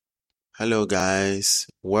Hello, guys.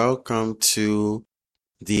 Welcome to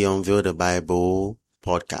the Unveil the Bible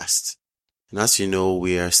podcast. And as you know,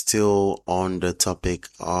 we are still on the topic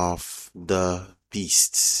of the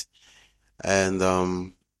beasts.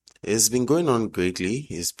 And it's been going on greatly.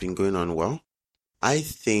 It's been going on well. I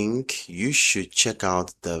think you should check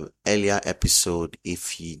out the earlier episode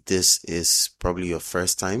if this is probably your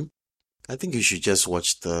first time. I think you should just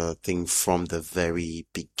watch the thing from the very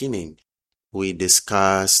beginning. We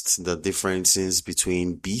discussed the differences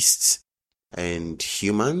between beasts and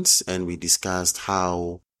humans, and we discussed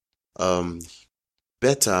how um,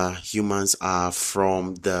 better humans are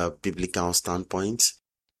from the biblical standpoint,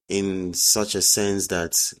 in such a sense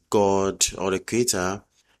that God or the Creator,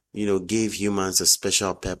 gave humans a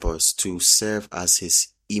special purpose to serve as His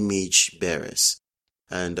image bearers.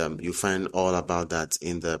 And you find all about that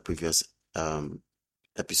in the previous um,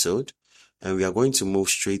 episode. And we are going to move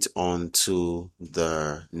straight on to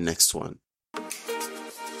the next one,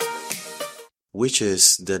 which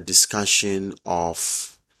is the discussion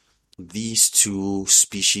of these two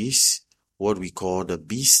species, what we call the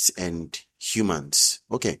beasts and humans.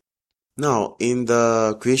 Okay. Now, in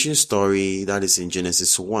the creation story that is in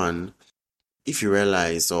Genesis 1, if you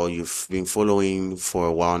realize or you've been following for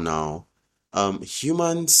a while now,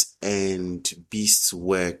 humans and beasts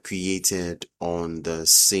were created on the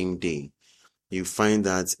same day. You find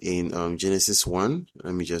that in Genesis 1.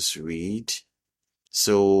 Let me just read.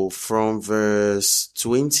 So from verse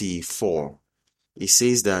 24, it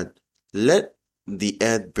says that, let the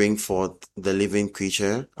earth bring forth the living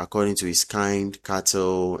creature according to his kind,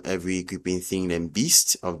 cattle, every creeping thing, and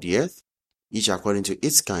beast of the earth, each according to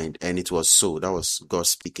its kind. And it was so. That was God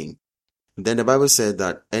speaking. Then the Bible said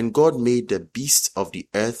that, and God made the beasts of the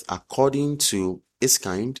earth according to its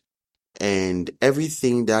kind, and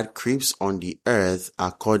everything that creeps on the earth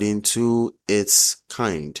according to its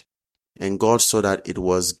kind. And God saw that it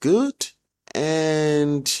was good,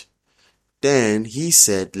 and then he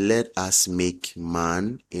said, let us make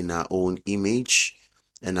man in our own image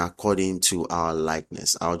and according to our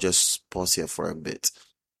likeness. I'll just pause here for a bit.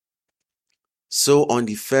 So on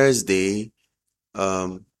the first day,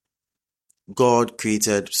 on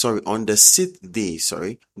the sixth day,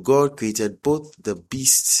 God created both the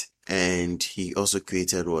beasts and he also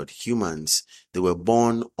created what? Humans. They were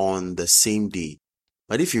born on the same day.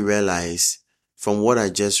 But if you realize from what I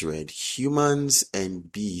just read, humans and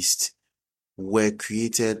beasts were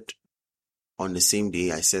created on the same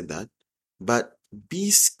day. I said that. But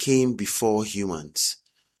beasts came before humans.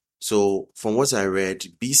 So from what I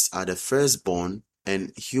read, beasts are the firstborn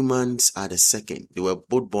and humans are the second. They were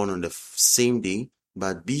both born on the same day,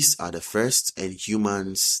 but beasts are the first and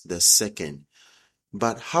humans the second.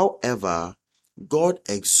 But however, God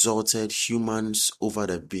exalted humans over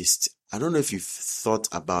the beast. I don't know if you've thought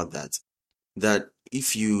about that. That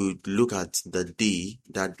if you look at the day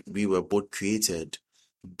that we were both created,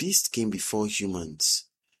 beasts came before humans.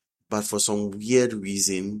 But for some weird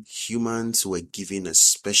reason, humans were given a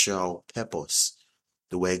special purpose.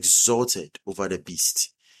 They were exalted over the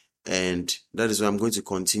beast. And that is why I'm going to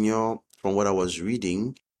continue from what I was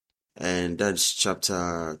reading. And that's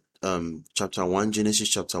chapter 1, Genesis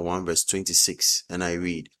chapter 1, verse 26. And I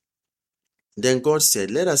read, then God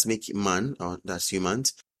said, let us make man, or that's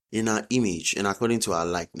humans, in our image and according to our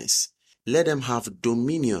likeness. Let them have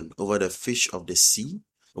dominion over the fish of the sea,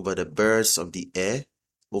 over the birds of the air,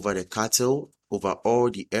 over the cattle, over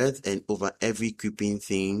all the earth, and over every creeping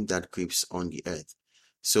thing that creeps on the earth.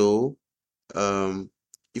 So,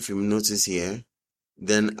 if you notice here,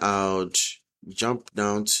 then I'll jump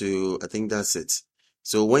down to, I think that's it.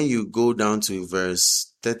 So when you go down to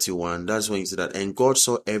verse 31, that's when you see that, and God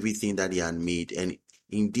saw everything that he had made, and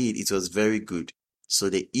indeed it was very good. So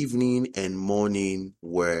the evening and morning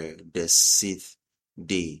were the sixth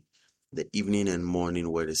day. The evening and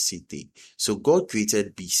morning were the sixth day. So God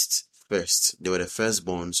created beasts first. They were the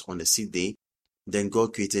firstborns on the sixth day. Then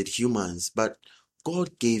God created humans, but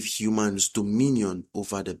God gave humans dominion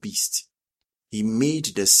over the beast. He made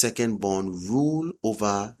the secondborn rule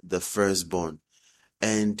over the firstborn.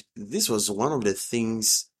 And this was one of the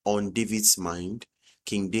things on David's mind,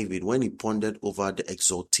 King David, when he pondered over the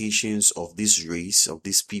exaltations of this race, of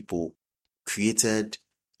these people, created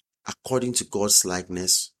according to God's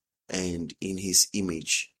likeness and in his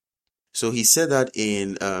image. So he said that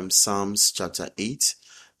in Psalms chapter 8,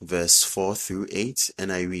 verse 4 through 8,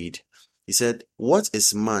 and I read, he said, what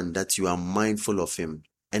is man that you are mindful of him,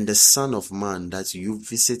 and the son of man that you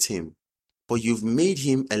visit him? But you've made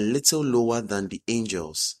him a little lower than the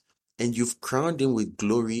angels, and you've crowned him with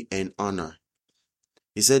glory and honor.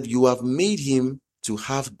 He said, you have made him to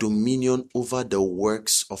have dominion over the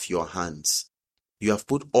works of your hands. You have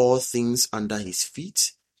put all things under his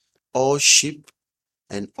feet, all sheep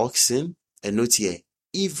and oxen, and note here,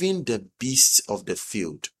 even the beasts of the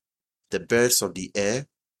field, the birds of the air,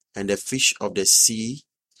 and the fish of the sea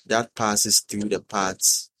that passes through the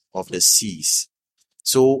paths of the seas.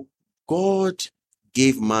 So God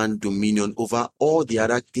gave man dominion over all the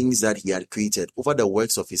other things that he had created, over the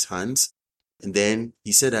works of his hands. And then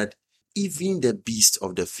he said that even the beasts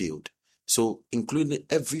of the field, so including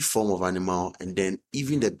every form of animal, and then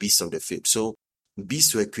even the beasts of the field. So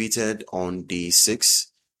beasts were created on day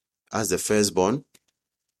 6 as the firstborn.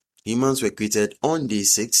 Humans were created on day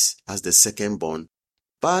 6 as the secondborn.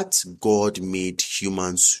 But God made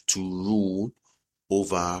humans to rule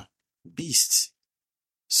over beasts.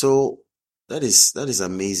 So that is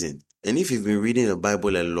amazing. And if you've been reading the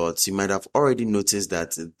Bible a lot, you might have already noticed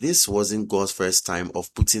that this wasn't God's first time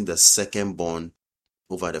of putting the secondborn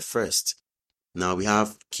over the first. Now we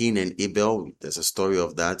have Cain and Abel. There's a story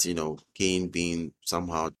of that, Cain being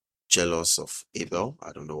somehow jealous of Abel.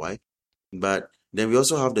 I don't know why. But then we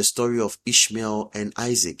also have the story of Ishmael and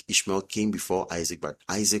Isaac. Ishmael came before Isaac, but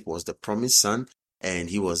Isaac was the promised son and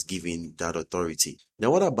he was given that authority.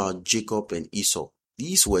 Now what about Jacob and Esau?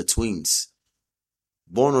 These were twins,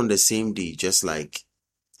 born on the same day, just like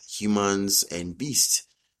humans and beasts.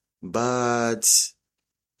 But,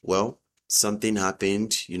 well, something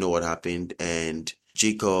happened. You know what happened? And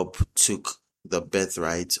Jacob took the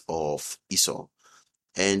birthright of Esau.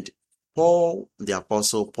 And Paul, the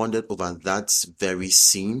apostle, pondered over that very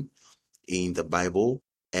scene in the Bible,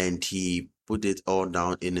 and he put it all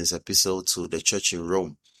down in his epistle to the church in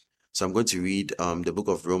Rome. So I'm going to read the book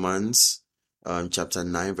of Romans, chapter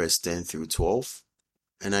 9, verse 10 through 12.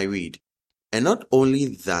 And I read, "And not only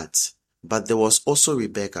that, but there was also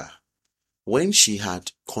Rebekah, when she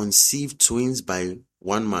had conceived twins by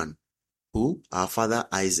one man, who? Our father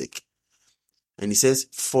Isaac. And he says,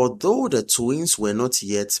 for though the twins were not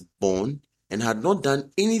yet born and had not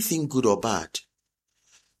done anything good or bad,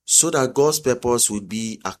 so that God's purpose would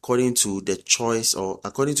be according to the choice or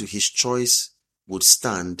according to his choice would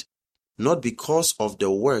stand, not because of the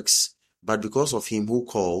works, but because of him who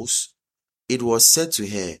calls, it was said to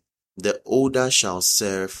her, the older shall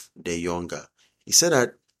serve the younger." He said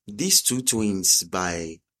that these two twins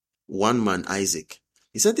by one man, Isaac,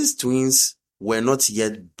 he said these twins were not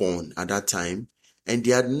yet born at that time, and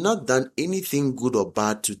they had not done anything good or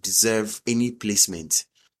bad to deserve any placement.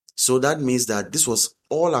 So that means that this was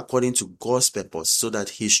all according to God's purpose, so that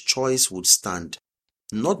his choice would stand.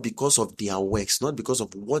 Not because of their works, not because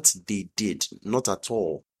of what they did, not at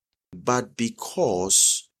all, but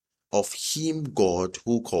because of him, God,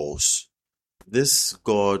 who calls. This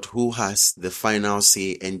God who has the final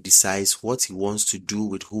say and decides what he wants to do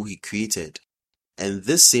with who he created. And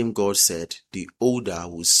this same God said, the older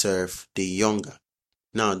will serve the younger.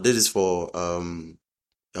 Now, this is for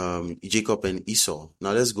Jacob and Esau.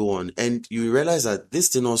 Now, let's go on. And you realize that this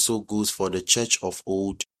thing also goes for the church of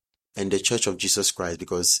old and the church of Jesus Christ,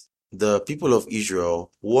 because the people of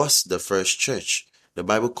Israel was the first church. The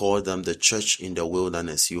Bible called them the church in the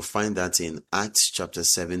wilderness. You'll find that in Acts chapter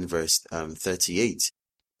 7, verse 38.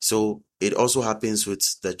 So it also happens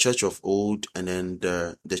with the church of old and then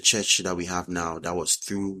the church that we have now that was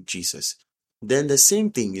through Jesus. Then the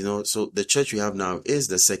same thing, so the church we have now is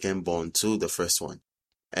the second born to the first one.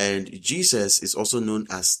 And Jesus is also known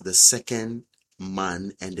as the second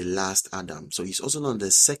man and the last Adam. So he's also known as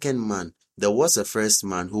the second man. There was a first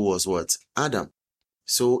man who was what? Adam.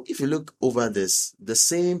 So if you look over this, the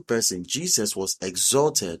same person, Jesus, was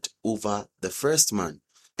exalted over the first man.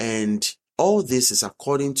 And all this is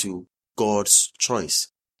according to God's choice.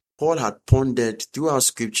 Paul had pondered throughout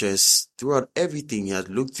scriptures, throughout everything. He had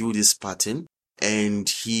looked through this pattern and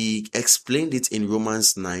he explained it in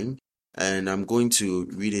Romans 9. And I'm going to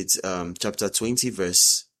read it, Romans chapter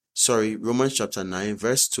 9,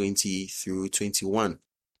 verse 20 through 21.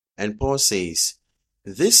 And Paul says,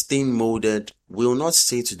 "This thing molded will not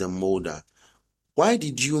say to the molder, 'Why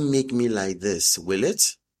did you make me like this?' will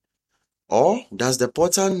it? Or does the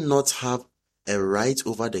potter not have a right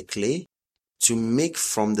over the clay to make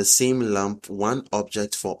from the same lump one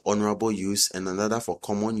object for honorable use and another for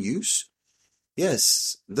common use?"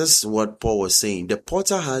 Yes, this is what Paul was saying. The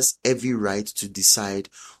potter has every right to decide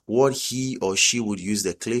what he or she would use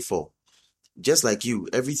the clay for. Just like you,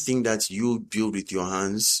 everything that you build with your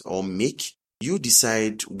hands or make, you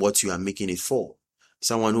decide what you are making it for.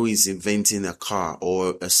 Someone who is inventing a car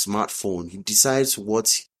or a smartphone, he decides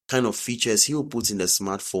what kind of features he will put in the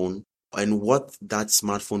smartphone and what that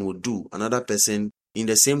smartphone will do. Another person in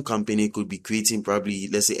the same company could be creating probably,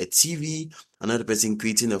 let's say, a TV, another person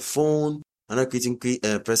creating a phone, another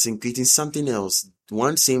person creating something else,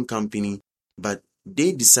 one same company, but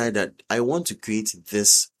they decide that I want to create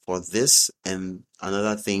this for this and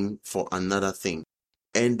another thing for another thing.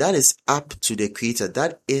 And that is up to the creator.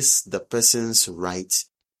 That is the person's right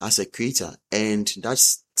as a creator. And that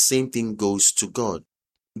same thing goes to God.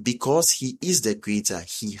 Because he is the creator,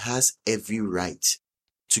 he has every right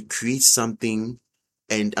to create something,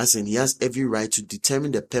 and as in he has every right to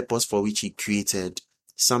determine the purpose for which he created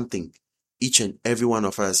something. Each and every one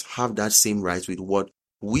of us have that same right with what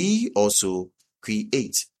we also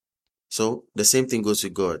create. So the same thing goes to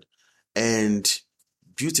God. And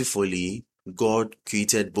beautifully, God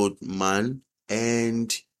created both man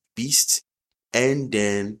and beast, and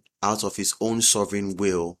then out of his own sovereign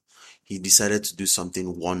will, he decided to do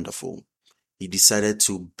something wonderful. He decided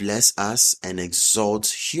to bless us and exalt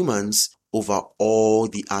humans over all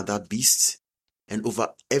the other beasts and over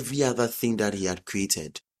every other thing that he had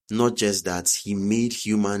created. Not just that, he made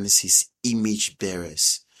humans his image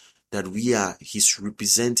bearers, that we are his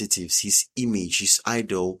representatives, his image, his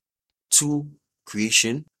idol to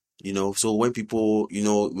creation. So when people,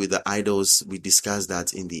 with the idols, we discussed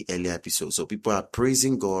that in the earlier episode. So people are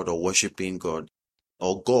praising God or worshiping God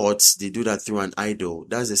or gods, they do that through an idol.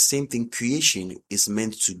 That's the same thing creation is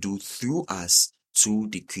meant to do through us to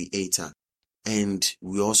the creator. And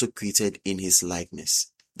we also created in his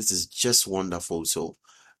likeness. This is just wonderful. So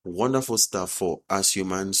wonderful stuff for us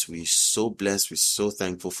humans. We're so blessed. We're so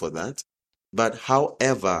thankful for that. But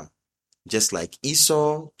however, just like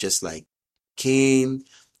Esau, just like Cain,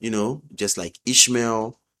 just like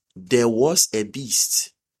Ishmael, there was a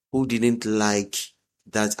beast who didn't like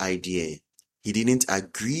that idea. He didn't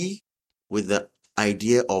agree with the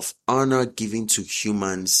idea of honor given to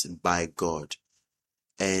humans by God.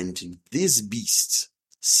 And this beast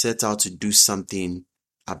set out to do something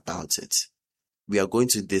about it. We are going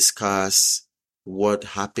to discuss what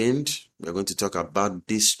happened. We're going to talk about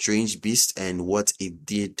this strange beast and what it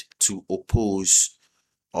did to oppose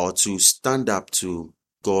or to stand up to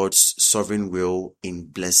God's sovereign will in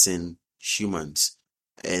blessing humans.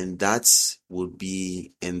 And that will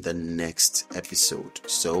be in the next episode.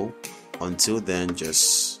 So until then,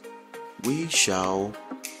 we shall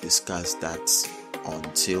discuss that.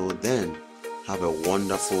 Until then, have a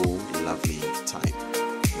wonderful, lovely